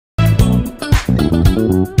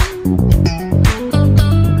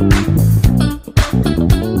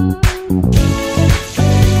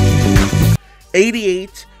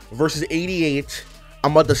$88 versus $88.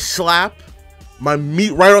 I'm about to slap my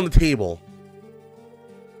meat right on the table.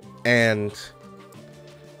 And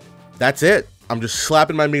that's it. I'm just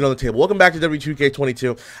slapping my meat on the table. Welcome back to WWE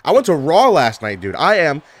 2K22. I went to Raw last night, dude. I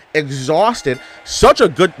am exhausted. Such a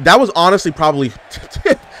good... That was honestly probably...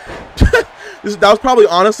 that was probably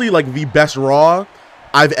honestly like the best Raw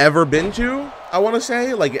I've ever been to, I want to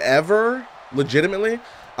say. Like ever. Legitimately.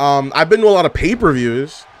 I've been to a lot of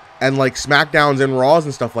pay-per-views and like SmackDowns and Raws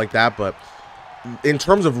and stuff like that. But in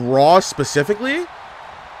terms of Raw specifically...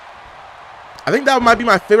 I think that might be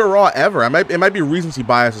my favorite Raw ever. It might be recency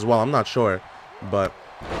bias as well. I'm not sure. But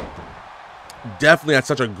definitely had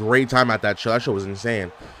such a great time at that show. That show was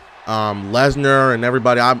insane. Lesnar and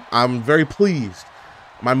everybody. I'm very pleased.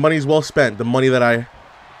 My money's well spent. The money that I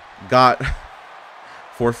got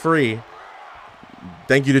for free.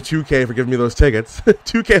 Thank you to 2K for giving me those tickets.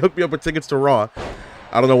 2K hooked me up with tickets to Raw.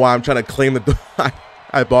 I don't know why I'm trying to claim that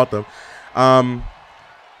I bought them.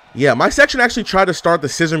 Yeah, my section actually tried to start the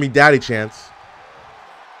Scissor Me Daddy chants.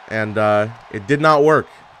 And it did not work.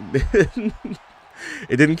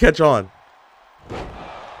 It didn't catch on.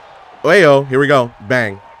 Hey-yo, here we go.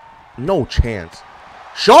 Bang. No chance.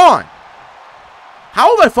 Sean!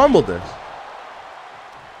 How have I fumbled this?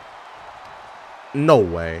 No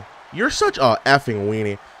way. You're such a effing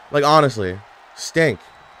weenie. Like, honestly. Stink.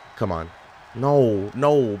 Come on. No,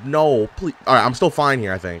 no, no. Please. Alright, I'm still fine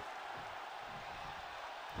here, I think.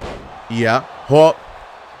 Yeah. Oh.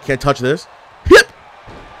 Can't touch this. Hip!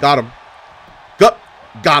 Got him.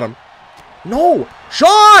 Got him. No!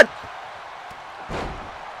 Sean!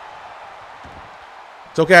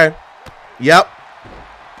 It's okay. Yep.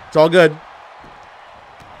 It's all good.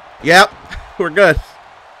 Yep. We're good.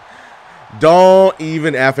 Don't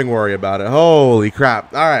even effing worry about it. Holy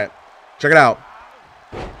crap. Alright. Check it out.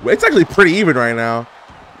 It's actually pretty even right now.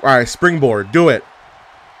 Alright, springboard. Do it.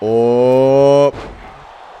 Oh.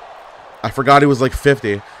 I forgot he was like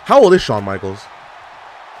 50. How old is Shawn Michaels?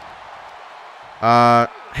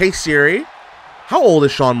 Hey Siri. How old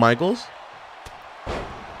is Shawn Michaels?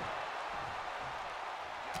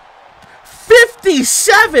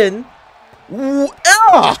 57?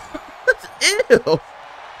 Ugh. Ew.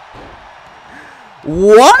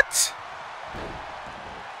 What?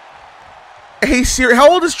 Hey Siri,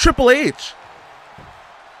 how old is Triple H?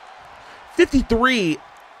 53.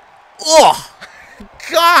 Ugh.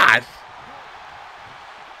 God.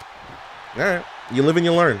 Alright. You live and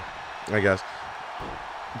you learn, I guess.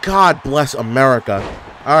 God bless America.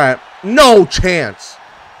 Alright. No chance.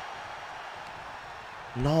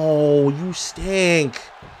 No, you stink.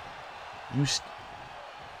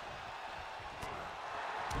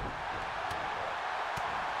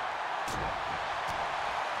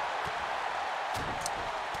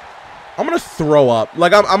 I'm gonna throw up.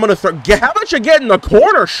 Like, I'm gonna throw. How about you get in the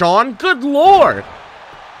corner, Sean? Good lord.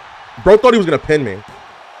 Bro thought he was gonna pin me.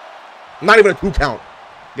 Not even a 2 count.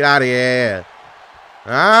 Get out of here.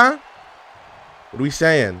 Huh? What are we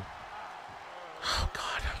saying? Oh,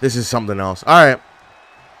 God. This is something else. All right.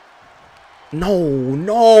 No,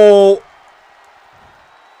 no.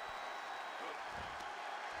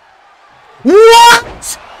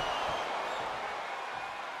 What?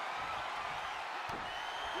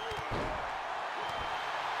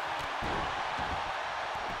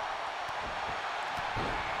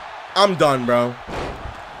 I'm done, bro.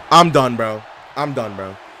 I'm done, bro. I'm done,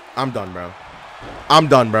 bro. I'm done, bro. I'm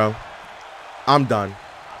done, bro. I'm done.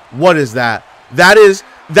 What is that? That is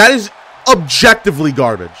objectively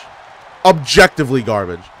garbage. Objectively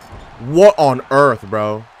garbage. What on earth,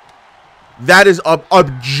 bro? That is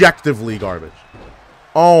objectively garbage.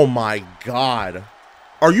 Oh my God.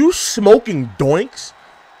 Are you smoking doinks?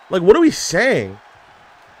 Like, what are we saying?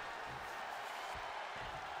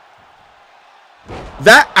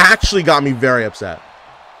 That actually got me very upset.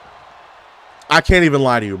 I can't even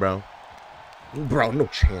lie to you, bro. Bro, no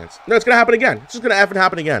chance. No, it's going to happen again. It's just going to effing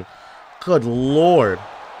happen again. Good lord. All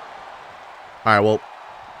right, well,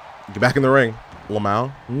 get back in the ring,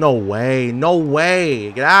 Lamau. No way. No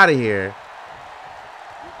way. Get out of here.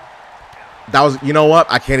 That was, you know what?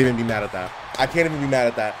 I can't even be mad at that. I can't even be mad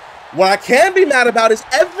at that. What I can be mad about is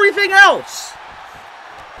everything else.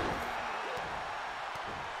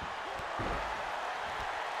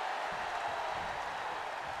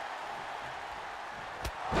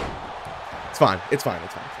 It's fine. It's fine.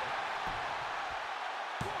 It's fine.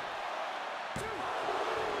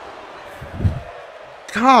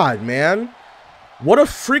 God, man. What a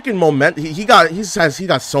freaking moment. He got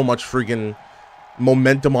so much freaking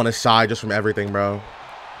momentum on his side just from everything, bro.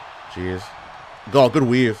 Jeez. Go, good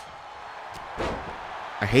weave.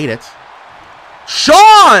 I hate it.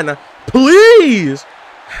 Sean! Please!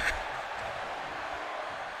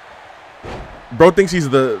 Bro thinks he's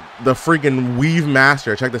the freaking weave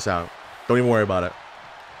master. Check this out. Don't even worry about it.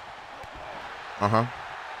 Uh-huh.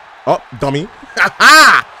 Oh, dummy.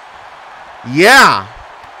 Ha-ha! Yeah.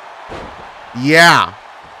 Yeah.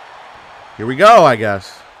 Here we go, I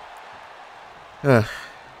guess. Ugh.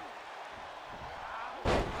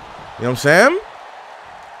 You know what I'm saying?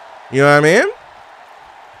 You know what I mean? You know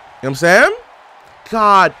what I'm saying?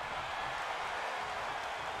 God.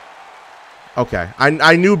 Okay.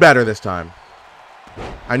 I knew better this time.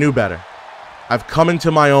 I knew better. I've come into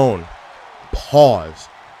my own. Pause.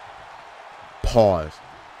 Pause.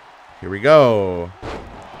 Here we go.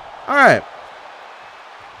 All right.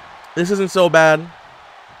 This isn't so bad. Look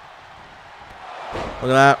at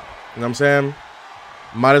that. You know what I'm saying?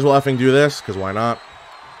 Might as well effing do this, because why not?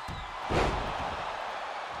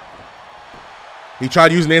 He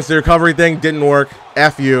tried using the instant recovery thing. Didn't work.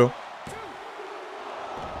 F you.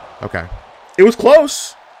 Okay. It was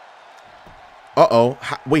close. Uh-oh.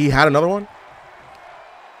 Wait, he had another one?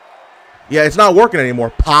 Yeah, it's not working anymore.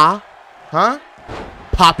 Pa? Huh?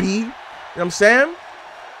 Poppy? You know what I'm saying?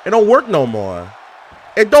 It don't work no more.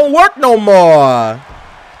 It don't work no more.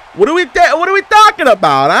 What are we talking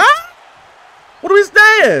about, huh? What are we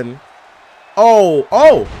saying? Oh,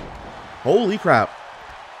 oh. Holy crap.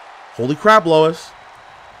 Holy crap, Lois.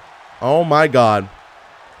 Oh my god.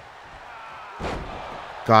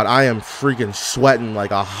 God, I am freaking sweating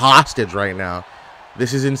like a hostage right now.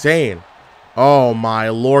 This is insane. Oh my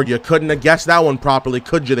lord, you couldn't have guessed that one properly,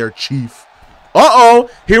 could you there, Chief? Uh-oh,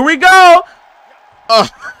 here we go. Oh,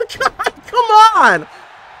 God, come on.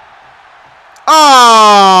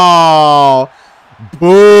 Oh,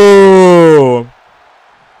 boo.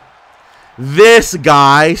 This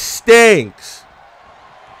guy stinks.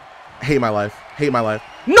 Hate my life. Hate my life.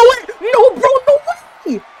 No way. No, bro. No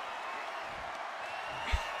way.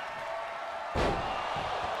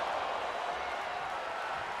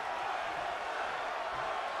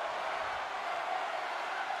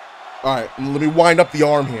 All right. Let me wind up the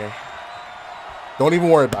arm here. Don't even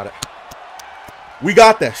worry about it. We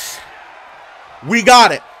got this. We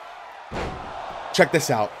got it. Check this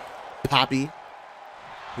out. Poppy.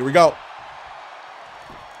 Here we go.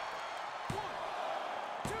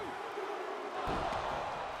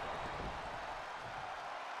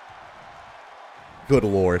 Good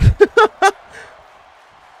lord.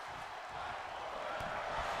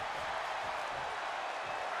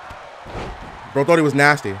 Bro thought he was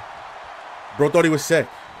nasty. Bro thought he was sick.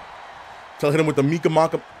 So I hit him with the Mika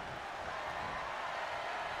Maka.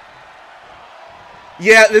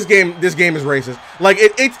 Yeah, this game is racist. Like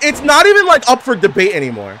it's not even like up for debate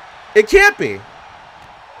anymore. It can't be.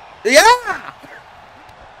 Yeah.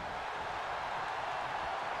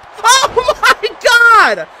 Oh my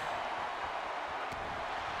god.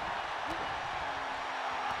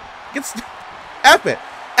 F it.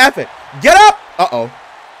 F it. Get up. Uh-oh.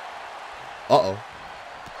 Uh-oh.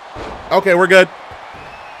 Okay, we're good.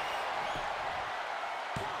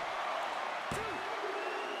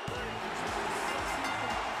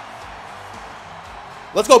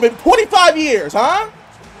 Let's go, baby. 25 years, huh?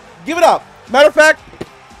 Give it up. Matter of fact,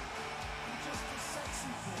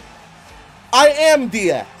 I am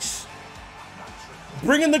DX.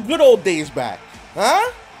 Bringing the good old days back.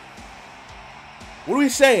 Huh? What are we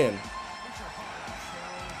saying?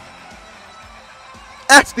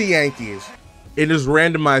 That's the Yankees. It is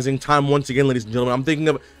randomizing time once again, ladies and gentlemen. I'm thinking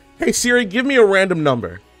of, hey, Siri, give me a random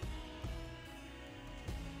number.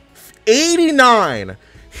 89.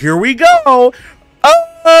 Here we go.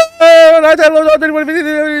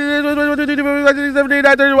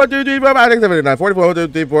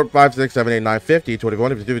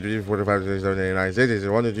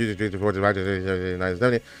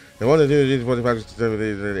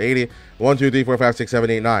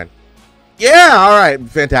 Yeah, all right,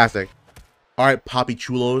 fantastic. All right, Poppy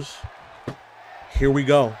Chulos. Here we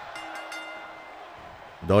go.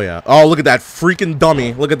 Oh, yeah. Oh, look at that freaking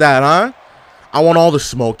dummy. Look at that, huh? I want all the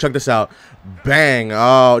smoke. Check this out. Bang.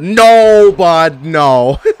 Oh, no, bud.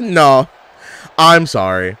 No. No. I'm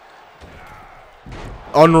sorry.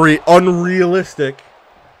 Unrealistic.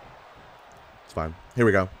 It's fine. Here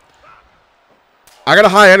we go. I got a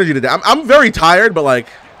high energy today. I'm very tired, but like,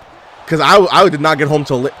 because I did not get home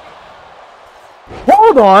till late.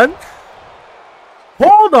 Hold on.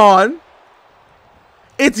 Hold on.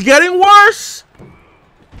 It's getting worse.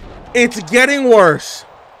 It's getting worse.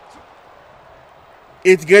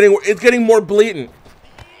 It's getting more blatant.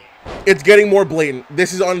 It's getting more blatant.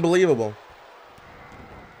 This is unbelievable.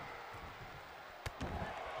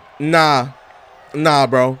 Nah. Nah,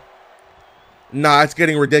 bro. Nah, it's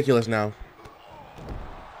getting ridiculous now.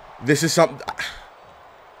 This is something...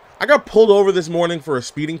 I got pulled over this morning for a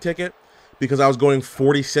speeding ticket because I was going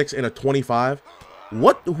 46 in a 25.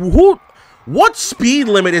 What speed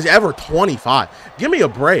limit is ever 25? Give me a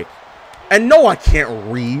break. And no, I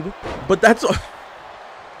can't read, but that's...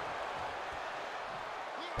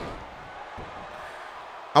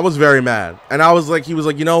 I was very mad. And I was like, he was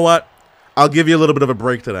like, you know what? I'll give you a little bit of a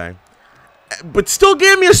break today. But still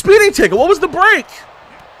gave me a speeding ticket. What was the break?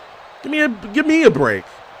 Give me a break.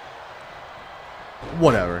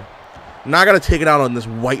 Whatever. Now I gotta take it out on this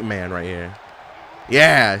white man right here.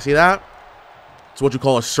 Yeah, see that? It's what you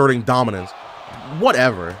call asserting dominance.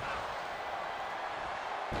 Whatever.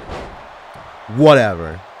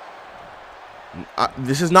 Whatever.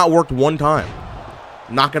 This has not worked one time.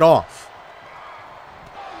 Knock it off.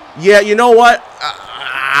 Yeah, you know what?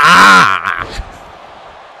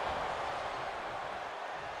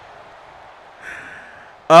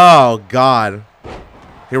 Oh, God.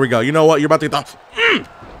 Here we go. You know what? You're about to get the...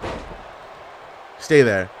 Stay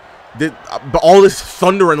there. But all this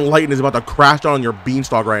thunder and lightning is about to crash down on your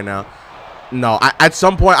beanstalk right now. No, at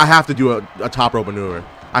some point, I have to do a top rope maneuver.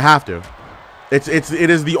 I have to. It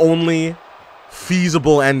is the only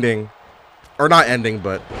feasible ending. Or not ending,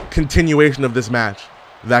 but continuation of this match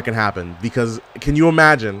that can happen. Because, can you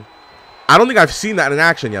imagine? I don't think I've seen that in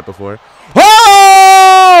action yet before.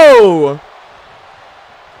 Oh!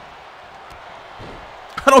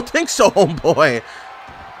 I don't think so, homeboy.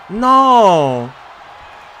 No.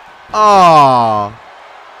 Oh.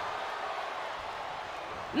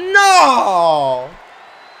 No.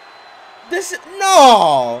 This is...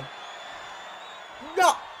 No.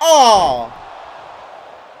 No. Oh.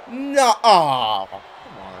 No. Oh. Come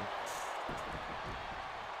on.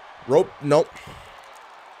 Rope. Nope.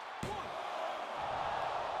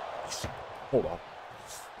 Hold on.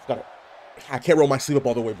 I can't roll my sleeve up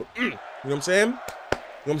all the way, but... You know what I'm saying? You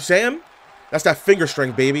know what I'm saying? That's that finger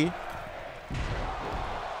strength, baby.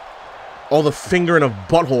 All the fingering of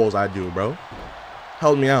buttholes I do, bro.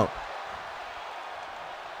 Help me out.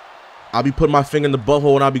 I'll be putting my finger in the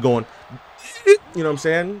butthole and I'll be going, you know what I'm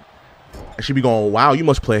saying? I should be going, wow, you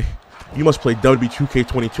must play WWE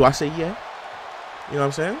 2K22. I say, yeah. You know what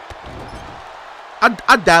I'm saying?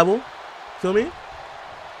 I dabble. Feel me?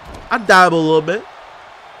 I dabble a little bit.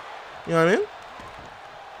 You know what I mean?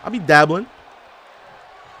 I'll be dabbling.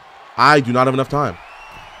 I do not have enough time.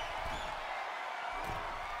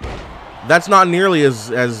 That's not nearly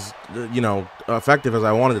as you know, effective as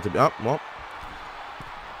I wanted it to be. Oh, well.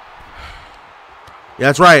 Yeah,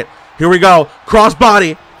 that's right. Here we go.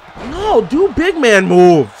 Crossbody. No, do big man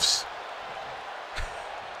moves.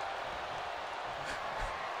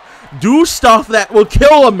 Do stuff that will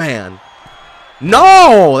kill a man.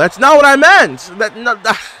 No, that's not what I meant.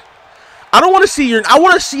 I don't want to see your... I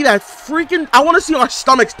want to see that freaking... I want to see our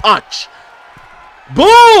stomachs touch.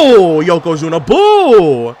 Boo! Yokozuna,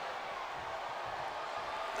 boo!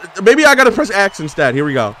 Maybe I gotta press X instead. Here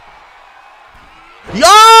we go. Yo!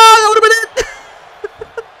 That would have been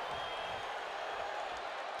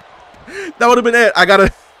it! That would have been it. I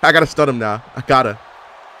gotta stun him now. I gotta.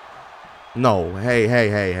 No.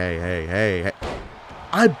 Hey.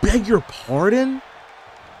 I beg your pardon?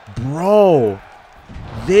 Bro.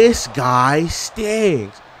 This guy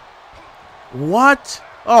stinks. What?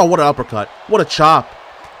 Oh, what an uppercut. What a chop.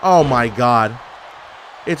 Oh my god.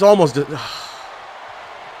 It's almost...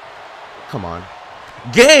 Come on.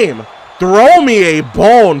 Game! Throw me a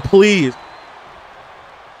bone, please.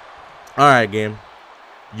 Alright, game.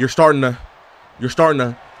 You're starting to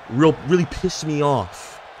really piss me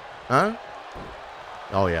off. Huh?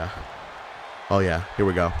 Oh yeah. Oh yeah. Here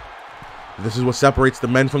we go. This is what separates the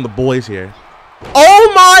men from the boys here.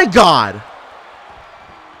 Oh my god!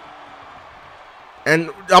 And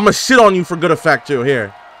I'm gonna sit on you for good effect too.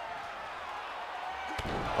 Here.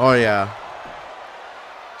 Oh yeah.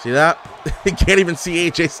 See that? You can't even see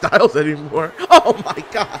AJ Styles anymore. Oh my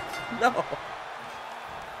god. No.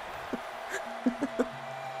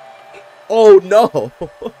 Oh no.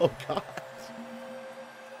 Oh god.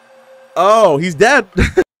 Oh, he's dead.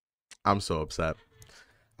 I'm so upset.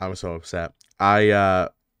 I'm so upset. I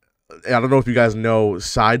don't know if you guys know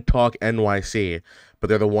Side Talk NYC, but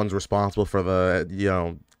they're the ones responsible for the, you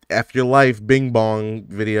know, F Your Life Bing Bong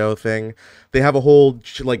video thing. They have a whole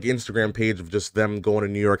like Instagram page of just them going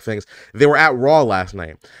to New York things. They were at Raw last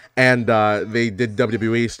night, and they did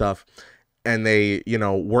WWE stuff, and they, you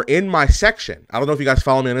know, were in my section. I don't know if you guys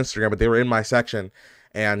follow me on Instagram, but they were in my section,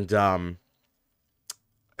 and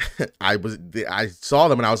I saw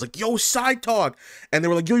them and I was like, yo, side talk. And they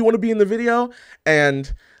were like, yo, you want to be in the video?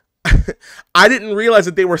 And I didn't realize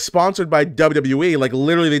that they were sponsored by WWE. Like,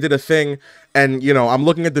 literally, they did a thing. And, you know, I'm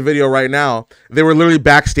looking at the video right now. They were literally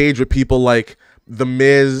backstage with people like The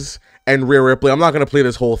Miz and Rhea Ripley. I'm not going to play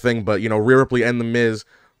this whole thing, but, you know, Rhea Ripley and The Miz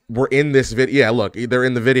were in this video. Yeah, look, they're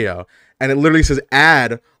in the video. And it literally says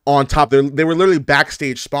ad on top. They were literally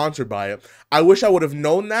backstage sponsored by it. I wish I would have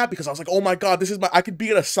known that, because I was like, oh my God, I could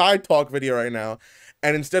be in a side talk video right now.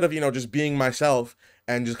 And instead of, you know, just being myself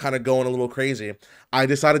and just kind of going a little crazy, I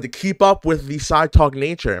decided to keep up with the side talk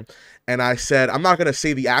nature. And I said, I'm not going to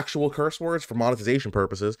say the actual curse words for monetization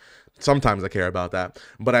purposes. Sometimes I care about that.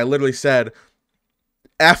 But I literally said,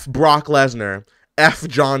 F Brock Lesnar, F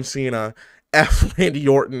John Cena, F Randy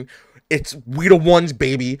Orton. It's we the ones,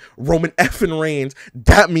 baby. Roman effing Reigns.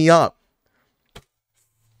 Dap me up.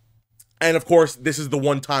 And of course, this is the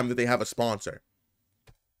one time that they have a sponsor.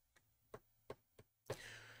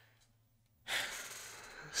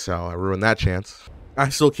 So I ruined that chance. I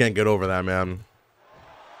still can't get over that, man.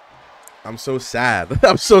 I'm so sad.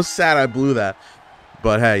 I'm so sad I blew that.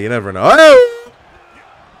 But hey, you never know. Oh!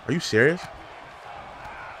 Are you serious?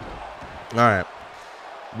 All right.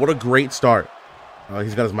 What a great start.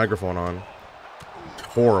 He's got his microphone on.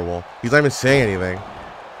 Horrible. He's not even saying anything.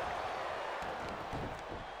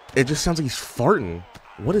 It just sounds like he's farting.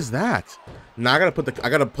 What is that? Now I gotta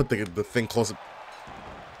put the thing closer.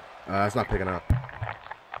 It's not picking up.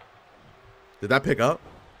 Did that pick up?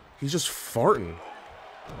 He's just farting.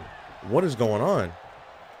 What is going on?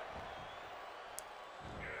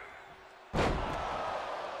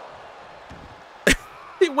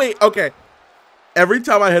 Wait, okay. Every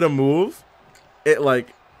time I hit a move, it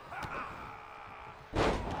like...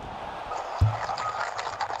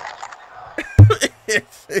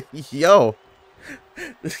 Yo.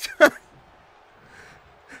 This guy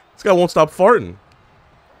won't stop farting.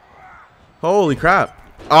 Holy crap.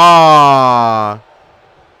 Ah.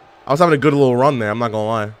 I was having a good little run there, I'm not gonna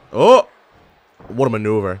lie. Oh. What a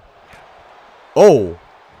maneuver. Oh.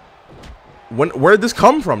 Where did this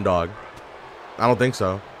come from, dog? I don't think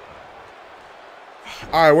so.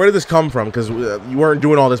 Alright, where did this come from? Because you weren't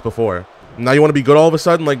doing all this before. Now you want to be good all of a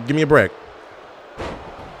sudden? Like, give me a break.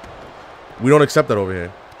 We don't accept that over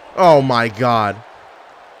here. Oh my God.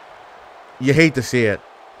 You hate to see it.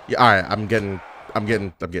 Yeah, alright, I'm getting a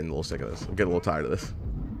little sick of this. I'm getting a little tired of this.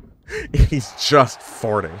 He's just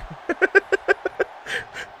farting.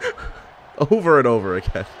 Over and over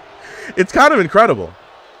again. It's kind of incredible,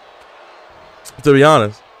 to be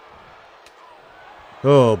honest.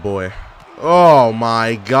 Oh boy. Oh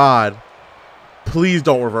my God. Please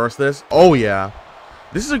don't reverse this. Oh yeah.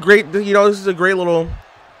 This is a great, you know, this is a great little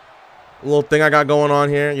thing I got going on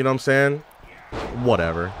here. You know what I'm saying?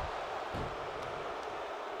 Whatever.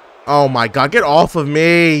 Oh my God. Get off of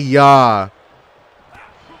me. Yeah.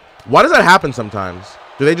 Why does that happen sometimes?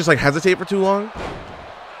 Do they just like hesitate for too long?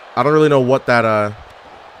 I don't really know what that, I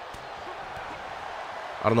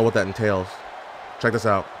don't know what that entails. Check this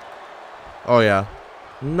out. Oh yeah.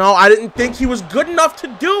 No, I didn't think he was good enough to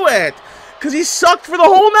do it. Because he sucked for the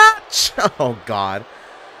whole match. Oh, God.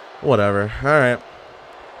 Whatever. All right.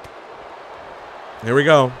 Here we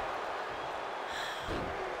go.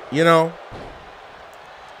 You know,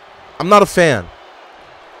 I'm not a fan.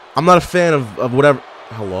 I'm not a fan of whatever.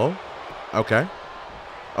 Hello? Okay.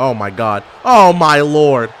 Oh, my God. Oh, my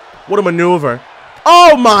Lord. What a maneuver.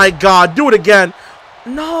 Oh, my God. Do it again.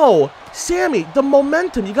 No. Sammy, the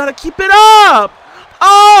momentum. You got to keep it up.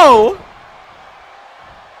 Oh!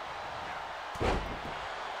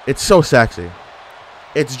 It's so sexy.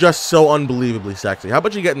 It's just so unbelievably sexy. How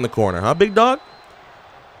about you get in the corner, huh, big dog?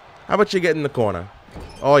 How about you get in the corner?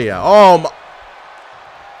 Oh, yeah. Oh, my.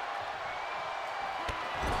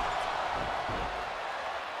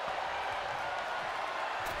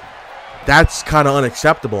 That's kind of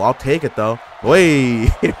unacceptable. I'll take it, though. Wait,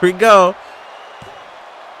 here we go.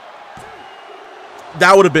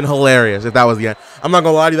 That would have been hilarious if that was the end. I'm not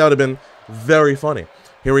going to lie to you. That would have been very funny.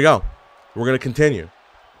 Here we go. We're going to continue.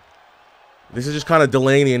 This is just kind of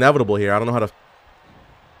delaying the inevitable here. I don't know how to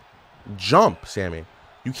jump, Sammy.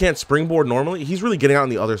 You can't springboard normally? He's really getting out on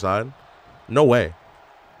the other side. No way.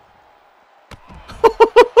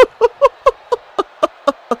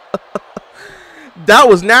 That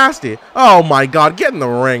was nasty. Oh, my God. Get in the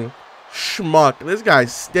ring. Schmuck. This guy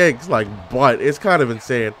stinks like butt. It's kind of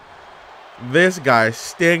insane. This guy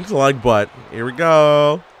stinks like butt. Here we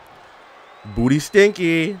go. Booty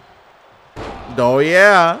stinky. Oh,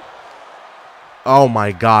 yeah. Oh,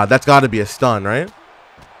 my God. That's got to be a stun, right?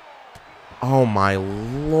 Oh, my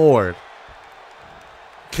Lord.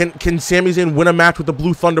 Can Sami Zayn win a match with the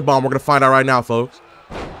Blue Thunder Bomb? We're going to find out right now, folks.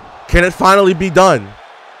 Can it finally be done?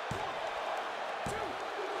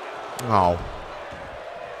 Oh.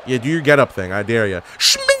 Yeah, do your get-up thing. I dare you.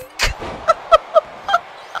 Schmink!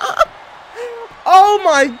 Oh,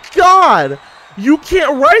 my God. You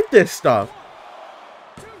can't write this stuff.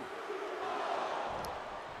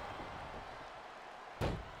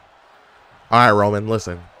 All right, Roman,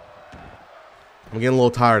 listen. I'm getting a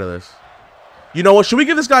little tired of this. You know what? Should we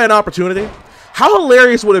give this guy an opportunity? How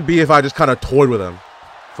hilarious would it be if I just kind of toyed with him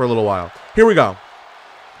for a little while? Here we go.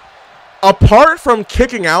 Apart from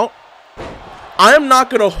kicking out, I am not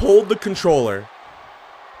going to hold the controller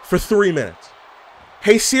for 3 minutes.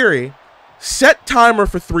 Hey, Siri, set timer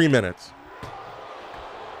for 3 minutes.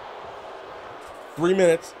 3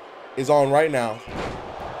 minutes is on right now.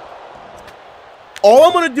 All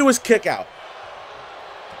I'm going to do is kick out.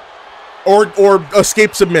 Or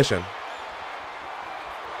escape submission.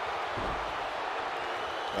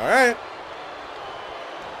 All right.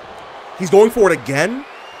 He's going for it again?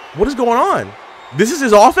 What is going on? This is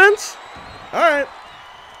his offense? All right.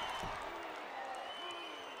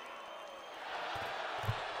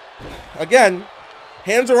 Again,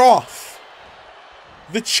 hands are off.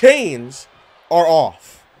 The chains are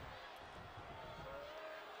off.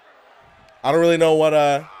 I don't really know what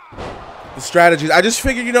the strategies. I just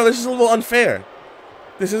figured, you know, this is a little unfair.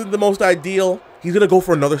 This isn't the most ideal. He's going to go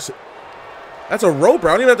for another. That's a rope,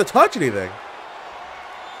 bro. I don't even have to touch anything.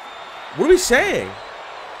 What are we saying?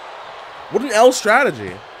 What an L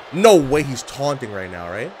strategy. No way he's taunting right now,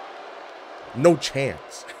 right? No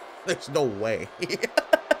chance. There's no way.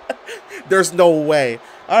 There's no way.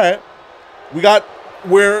 All right. We got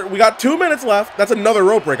 2 minutes left. That's another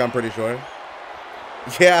rope break, I'm pretty sure.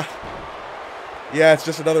 Yeah. Yeah, it's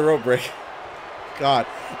just another rope break. God.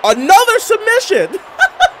 Another submission!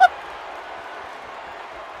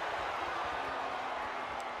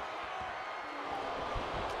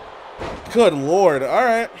 Good Lord. All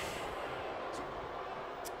right.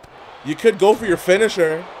 You could go for your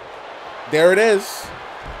finisher. There it is.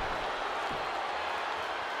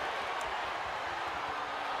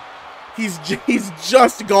 He's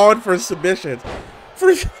just gone for submissions.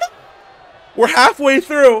 We're halfway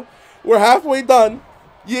through. We're halfway done.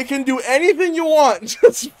 You can do anything you want.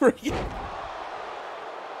 Just freaking.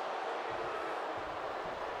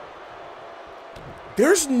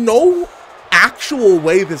 There's no actual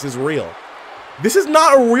way this is real. This is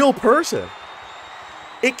not a real person.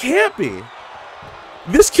 It can't be.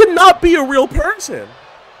 This cannot be a real person.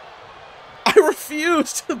 I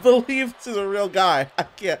refuse to believe this is a real guy. I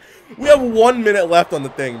can't. We have 1 minute left on the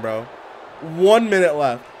thing, bro. 1 minute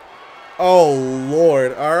left. Oh,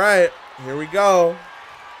 Lord. All right. Here we go.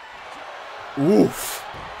 Oof.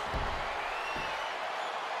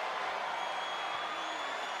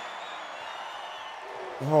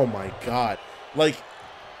 Oh, my God. Like,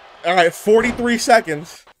 all right, 43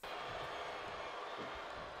 seconds.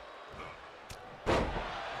 I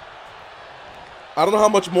don't know how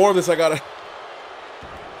much more of this I gotta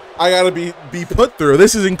be put through.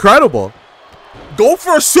 This is incredible. Go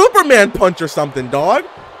for a Superman punch or something, dog.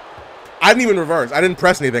 I didn't even reverse. I didn't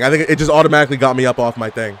press anything. I think it just automatically got me up off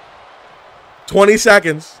my thing. 20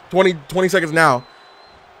 seconds. 20 seconds now.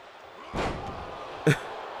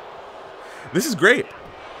 This is great.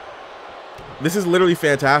 This is literally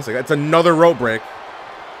fantastic. It's another rope break.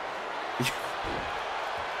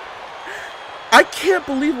 I can't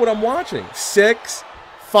believe what I'm watching. 6,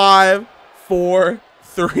 5, 4,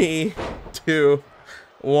 3, 2,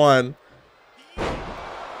 1.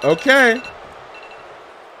 Okay.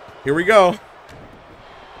 Here we go.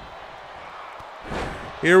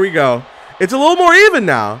 Here we go. It's a little more even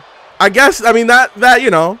now. I guess, I mean, that,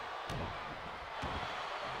 you know,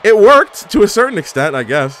 it worked to a certain extent, I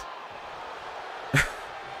guess.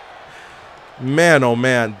 Man, oh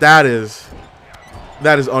man, that is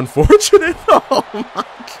unfortunate. Oh my God.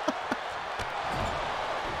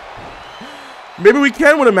 Maybe we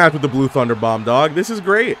can win a match with the Blue Thunder Bomb, dog. This is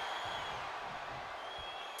great.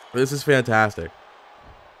 This is fantastic.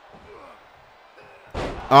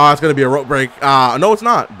 Oh, it's going to be a rope break. No, it's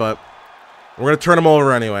not, but we're going to turn him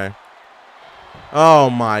over anyway.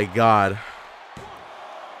 Oh, my God.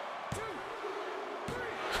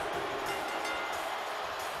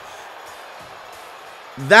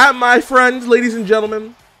 That, my friends, ladies and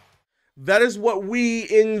gentlemen, that is what we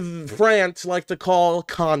in France like to call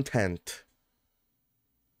content.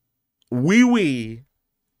 Oui, oui.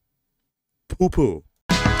 Poo-poo.